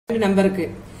நம்பருக்கு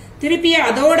திருப்பி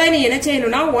அதோட நீ என்ன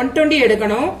செய்யணும்னா 120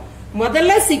 எடுக்கணும்.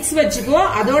 முதல்ல 6 வச்சுக்கோ,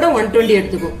 அதோட 120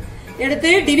 எடுத்துக்கோ. எடுத்து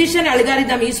டிவிஷன்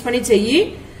அல்காரிதம் யூஸ் பண்ணி செய்யி.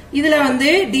 இதுல வந்து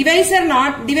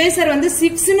டிவைசர் வந்து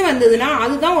 6 ன்னு வந்ததுன்னா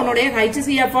அதுதான் உன்னுடைய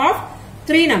HCF of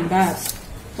 3 numbers.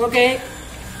 Okay.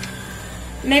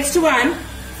 Next one,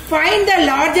 find the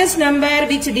largest number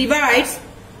which divides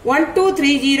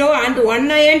 1230 and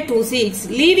 1926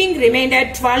 leaving remainder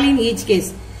 12 in each case.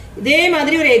 இதே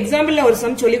மாதிரி ஒரு எக்ஸாம்பிள்ல ஒரு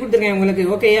சம் சொல்லி கொடுத்திருக்கேன் உங்களுக்கு.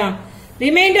 ஓகேயா?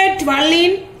 ரிமைண்டர் 12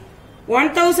 in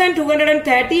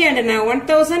 1230 and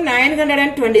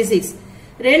 1926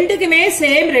 ரெண்டுக்குமே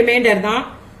சேம் ரிமைண்டர் தான்.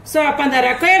 சோ அப்ப அந்த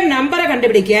ரெக்வயர்ட் நம்பரை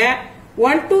கண்டுபிடிக்க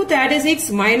 1236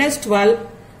 minus 12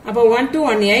 அப்ப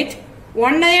 1218,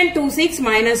 1926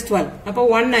 minus 12 அப்ப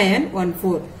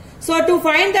 1914. So to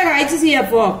find the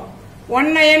HCF of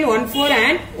 1914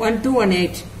 and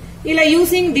 1218 இல்ல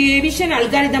using division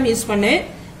algorithm யூஸ் பண்ணு.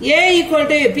 A equal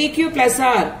to PQ plus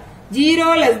R, 0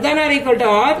 less than or equal to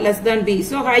R less than B.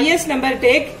 So highest number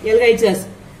take LHS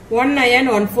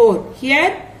 1914.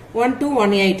 Here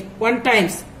 1218 1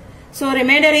 times. So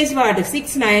remainder is what?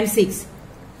 696.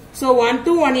 So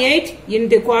 1218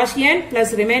 into quotient plus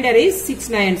remainder is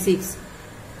 696.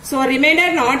 So remainder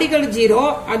not equal to 0.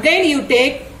 Again you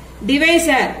take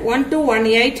divisor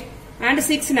 1218 and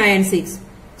 696.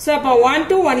 So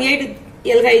 1218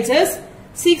 LHS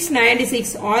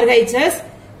 696 RHS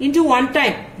into 1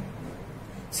 time.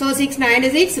 So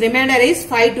 696 remainder is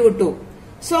 522.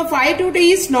 So 522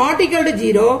 is not equal to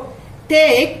 0.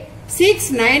 Take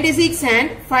 696 and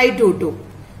 522.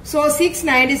 So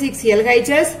 696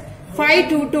 LHS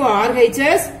 522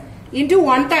 RHS into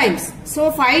 1 times. So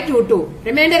 522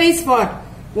 remainder is what?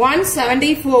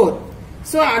 174.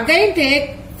 So again take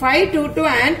 522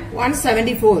 and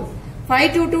 174.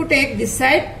 522 take this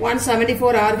side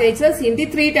 174 RHS into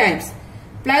 3 times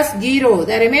plus 0.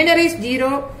 The remainder is 0.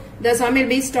 The sum will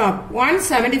be stopped.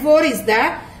 174 is the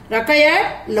required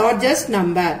largest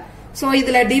number. So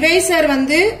idhula divisor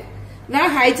வந்து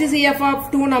HCF of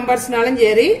 2 numbers நாலும்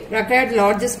சரி required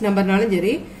largest number நாலும்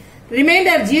சரி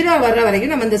remainder 0 வர்ற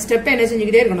வரைக்கும் நம்ம இந்த step என்ன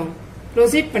செஞ்சிட்டே இருக்கணும்,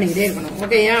 ப்ரோசீட் பண்ணிட்டே இருக்கணும்.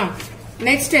 ஓகேயா?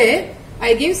 Next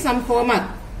I give some homework.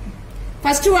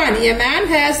 First one, a man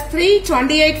has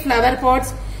 328 flower pots.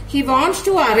 He wants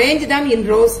to arrange them in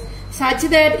rows such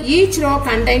that each row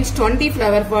contains 20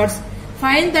 flower pots.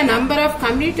 Find the number of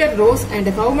completed rows and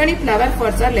how many flower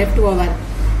pots are left over.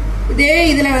 இதே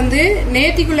இதுல வந்து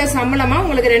நேத்திக்குள்ள சம்பளமா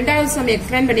உங்களுக்கு ரெண்டாவது some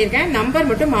explain பண்ணிருக்கேன். Number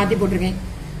மட்டும் மாத்தி போட்டிருக்கேன்.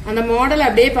 அந்த மாடல்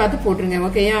அப்படியே பார்த்து போட்டுருங்க.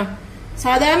 ஓகேயா?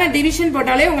 சாதாரண டிவிஷன்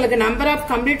போட்டாலே உங்களுக்கு நம்பர் ஆஃப்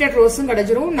கம்ப்ளீட்டட் ரோஸும்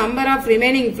கிடைச்சிரும், நம்பர் ஆஃப்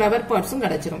ரிமைனிங் ஃபிளவர் பாட்ஸும்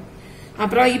கிடைச்சிரும்.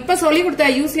 அப்புறம் இப்ப சொல்லி கொடுத்த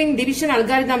யூசிங் டிவிஷன்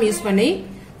அல்காரிதம் யூஸ் பண்ணி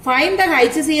find the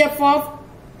HCF of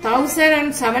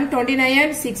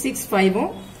 1729 665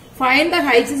 find the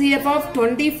HCF of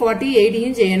 20 40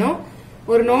 80 செய்யணும்.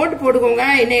 ஒரு நோட் போட்டுக்கோங்க,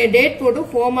 என்ன டேட் போட்டு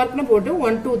ஹோம்ஒர்க்னு போட்டு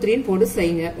 1 2 3 போட்டு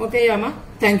செய்யுங்க. ஓகேயாமா?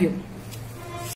 தேங்க்யூ.